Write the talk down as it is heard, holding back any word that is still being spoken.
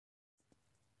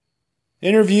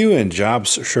Interview and job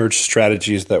search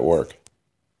strategies that work.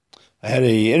 I had an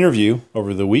interview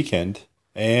over the weekend,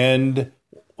 and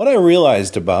what I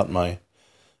realized about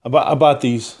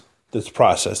this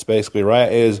process, basically,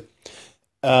 right, is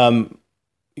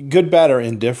good, bad, or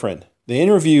indifferent. The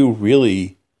interview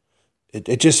really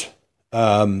it just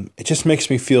makes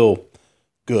me feel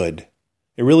good.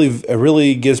 It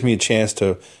really gives me a chance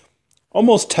to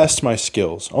almost test my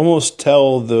skills, almost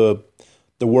tell the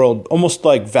world, almost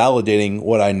like validating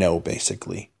what I know,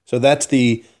 basically. So that's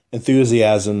the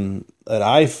enthusiasm that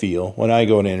I feel when I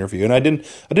go in an interview, and I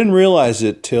didn't realize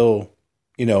it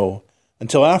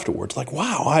until afterwards. Like,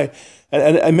 wow,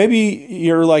 and maybe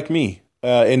you're like me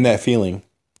in that feeling.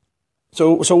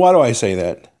 So why do I say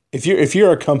that? If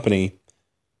you're a company,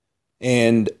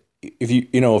 and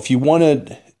if you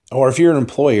wanted, or if you're an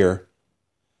employer,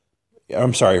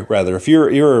 I'm sorry, rather, if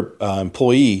you're an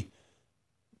employee,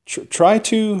 try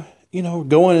to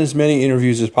go on as many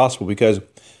interviews as possible, because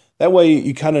that way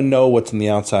you kind of know what's on the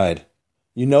outside.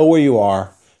 You know where you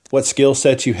are, what skill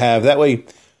sets you have. That way,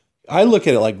 I look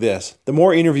at it like this: the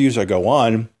more interviews I go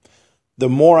on, the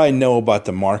more I know about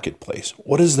the marketplace.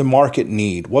 What does the market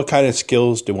need? What kind of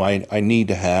skills do I need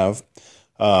to have?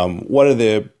 What are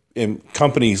the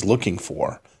companies looking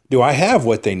for? Do I have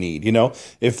what they need?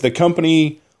 If the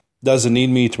company doesn't need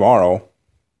me tomorrow,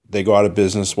 they go out of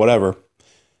business, whatever.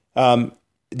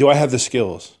 Do I have the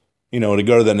skills, to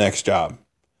go to the next job?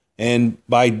 And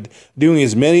by doing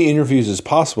as many interviews as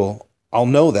possible, I'll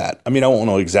know that. I mean, I won't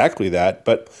know exactly that,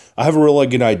 but I have a really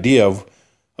good idea of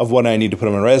what I need to put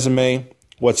on my resume,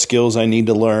 what skills I need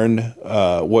to learn,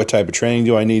 what type of training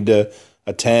do I need to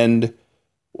attend,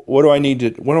 what do I need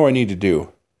to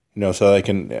do, so that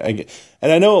and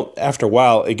I know after a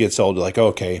while it gets old, like,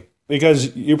 okay,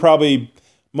 because you probably,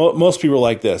 most people are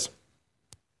like this.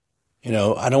 I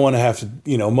don't want to have to,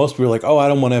 most people are like, oh, I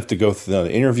don't want to have to go through another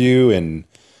interview and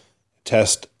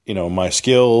test, my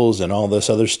skills and all this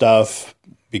other stuff,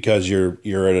 because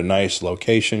you're at a nice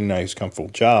location, nice, comfortable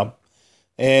job.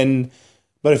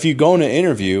 But if you go in an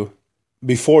interview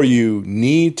before you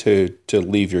need to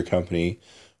leave your company,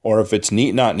 or if it's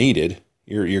not needed,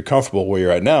 you're comfortable where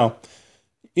you're at now,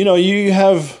 you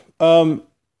have,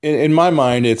 in my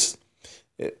mind, it's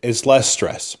less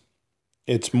stress.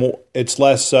 It's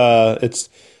less, it's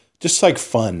just like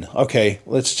fun. Okay,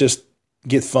 let's just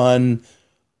get fun.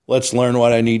 Let's learn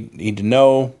what I need to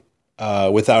know,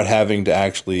 without having to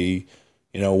actually,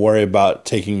 worry about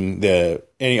taking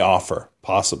any offer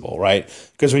possible, right?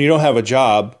 Because when you don't have a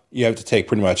job, you have to take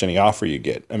pretty much any offer you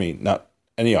get. I mean, not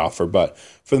any offer, but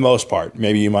for the most part,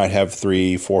 maybe you might have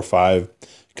 3, 4, 5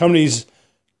 companies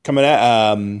coming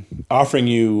at, offering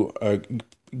you,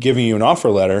 giving you an offer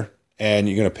letter, and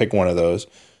you're going to pick one of those.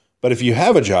 But if you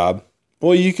have a job,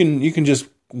 well, you can just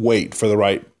wait for the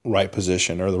right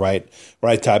position, or the right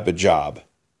type of job.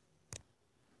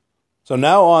 So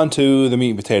now on to the meat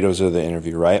and potatoes of the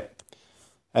interview, right?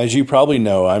 As you probably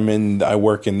know, I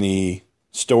work in the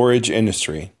storage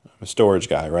industry. I'm a storage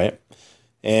guy, right?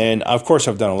 And of course,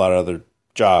 I've done a lot of other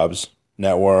jobs: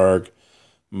 network,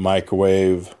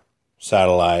 microwave,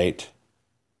 satellite,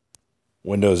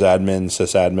 Windows admin,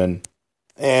 sysadmin.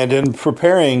 And in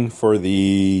preparing for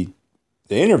the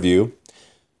interview,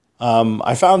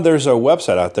 I found there's a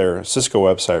website out there, a Cisco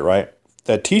website, right,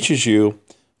 that teaches you.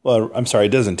 Well, I'm sorry, it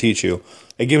doesn't teach you.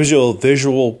 It gives you a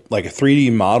visual, like a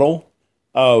 3D model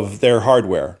of their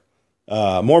hardware.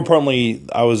 More importantly,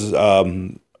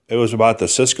 it was about the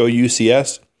Cisco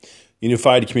UCS,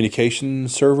 Unified Communication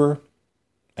Server.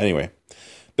 Anyway,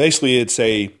 basically it's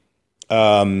a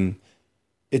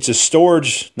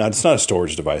storage. No, it's not a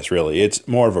storage device, really. It's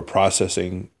more of a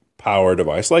processing power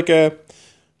device, like an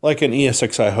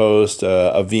ESXi host,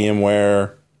 a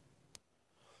VMware.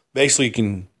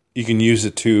 Basically, you can use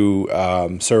it to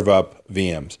serve up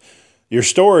VMs. Your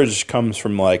storage comes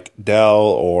from like Dell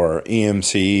or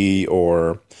EMC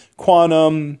or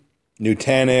Quantum,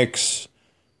 Nutanix,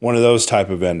 one of those type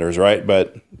of vendors, right?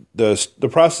 But the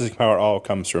processing power all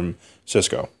comes from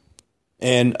Cisco.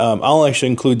 And I'll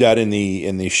actually include that in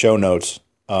the show notes,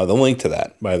 the link to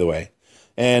that, by the way.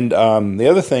 And the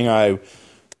other thing I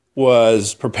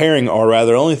was preparing, or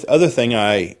rather, only other thing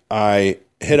I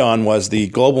hit on was the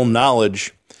Global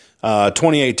Knowledge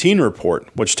 2018 report,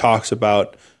 which talks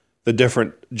about the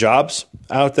different jobs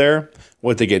out there,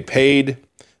 what they get paid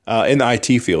in the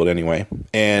IT field, anyway.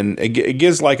 And it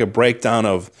gives like a breakdown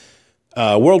of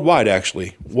worldwide,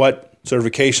 actually, what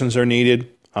certifications are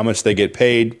needed, how much they get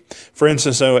paid. For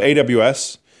instance, so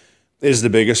AWS is the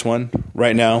biggest one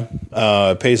right now.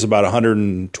 It pays about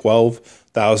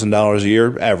 $112,000 a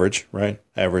year, average, right?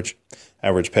 Average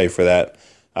pay for that.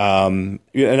 And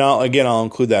I'll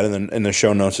include that in the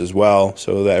show notes as well,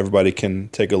 so that everybody can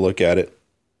take a look at it.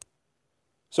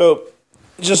 So,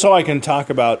 just so I can talk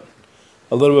about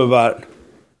a little bit about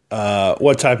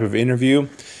what type of interview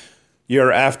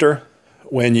you're after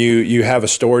when you have a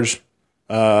storage.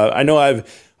 I know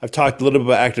I've talked a little bit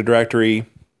about Active Directory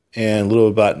and a little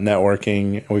bit about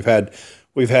networking. We've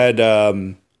had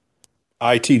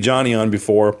IT Johnny on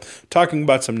before, talking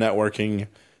about some networking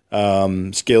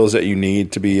skills that you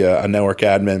need to be a network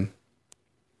admin.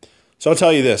 So I'll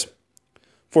tell you this.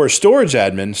 For a storage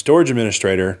admin, storage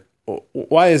administrator,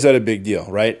 why is that a big deal,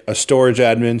 right? A storage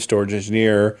admin, storage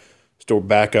engineer, store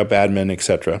backup admin,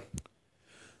 etc.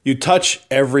 You touch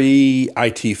every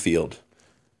IT field.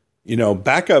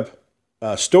 Backup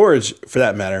storage, for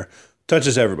that matter,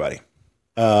 touches everybody.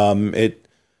 It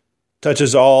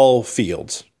touches all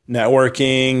fields.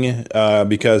 Networking,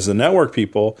 because the network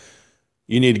people,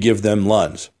 you need to give them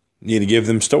LUNs. You need to give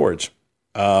them storage.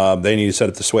 They need to set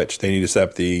up the switch. They need to set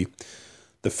up the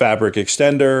fabric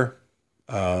extender,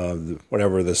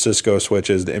 whatever the Cisco switch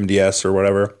is, the MDS or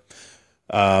whatever.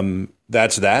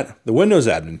 That's that. The Windows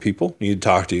admin people need to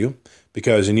talk to you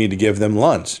because you need to give them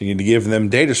LUNs. You need to give them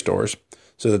data stores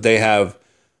so that they have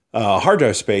hard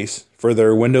drive space for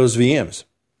their Windows VMs.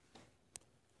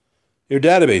 Your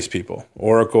database people,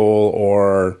 Oracle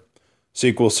or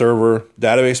SQL Server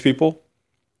database people,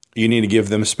 you need to give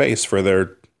them space for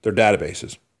their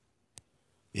databases.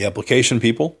 The application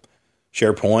people,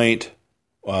 SharePoint,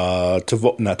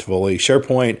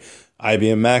 SharePoint,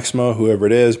 IBM Maximo, whoever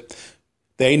it is,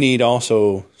 they need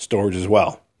also storage as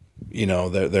well.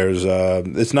 There's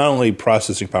it's not only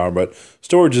processing power, but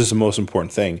storage is the most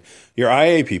important thing. Your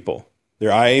IA people,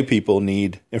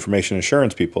 need information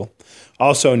assurance people,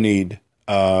 also need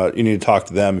you need to talk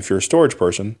to them if you're a storage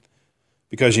person,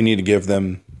 because you need to give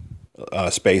them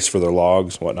space for their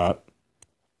logs, whatnot.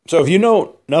 So if you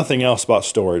know nothing else about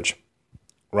storage,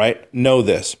 right, know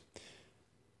this.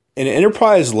 In an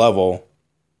enterprise level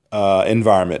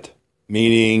environment,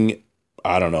 meaning,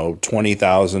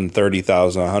 20,000,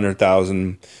 30,000,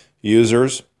 100,000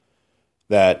 users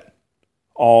that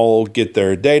all get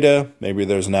their data. Maybe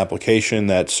there's an application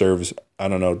that serves,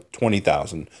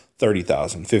 20,000,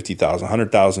 30,000, 50,000,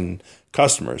 100,000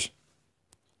 customers.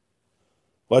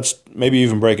 Let's maybe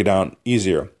even break it down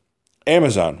easier.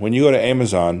 Amazon. When you go to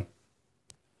Amazon,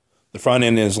 the front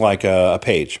end is like a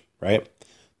page, right?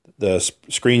 The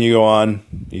screen you go on,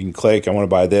 you can click, I want to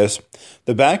buy this.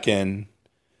 The back end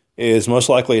is most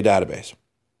likely a database.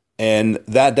 And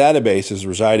that database is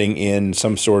residing in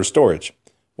some sort of storage,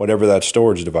 whatever that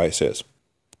storage device is.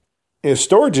 If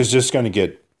storage is just going to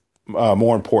get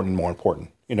more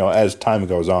important, as time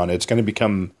goes on, it's going to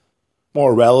become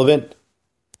more relevant.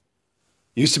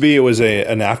 Used to be it was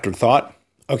an afterthought.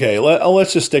 Okay,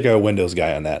 let's just stick a Windows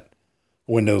guy on that.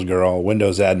 Windows girl,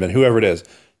 Windows admin, whoever it is.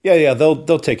 Yeah,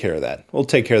 they'll take care of that. We'll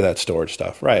take care of that storage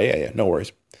stuff. Right, yeah, no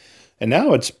worries. And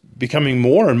now it's becoming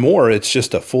more and more, it's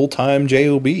just a full-time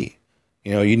job. You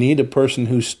need a person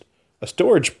who's a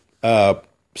storage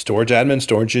admin,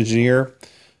 storage engineer,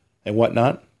 and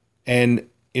whatnot. And,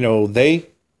 the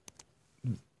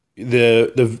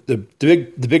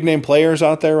big name players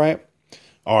out there, right,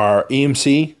 are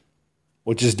EMC,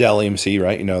 which is Dell EMC,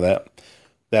 right? You know that.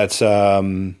 That's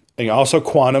and also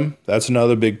Quantum. That's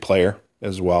another big player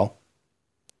as well.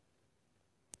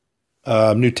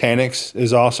 Nutanix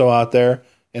is also out there,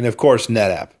 and of course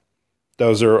NetApp.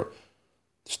 Those are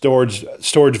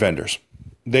storage vendors.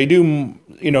 They do,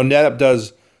 NetApp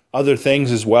does other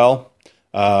things as well.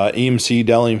 Dell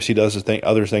EMC does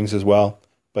other things as well.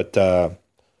 But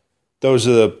those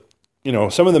are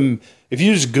some of them. If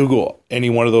you just Google any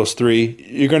one of those three,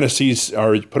 you're going to see,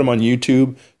 or put them on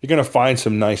YouTube, you're going to find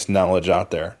some nice knowledge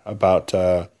out there about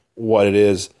what it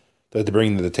is that they're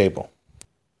bringing to the table.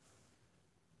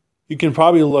 You can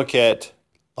probably look at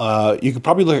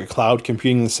cloud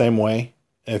computing the same way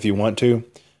if you want to,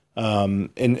 and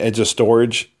it's a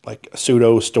storage, like a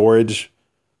pseudo storage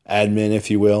admin,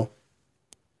 if you will.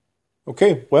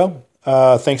 Okay, well,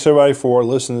 thanks everybody for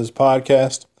listening to this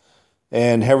podcast,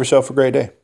 and have yourself a great day.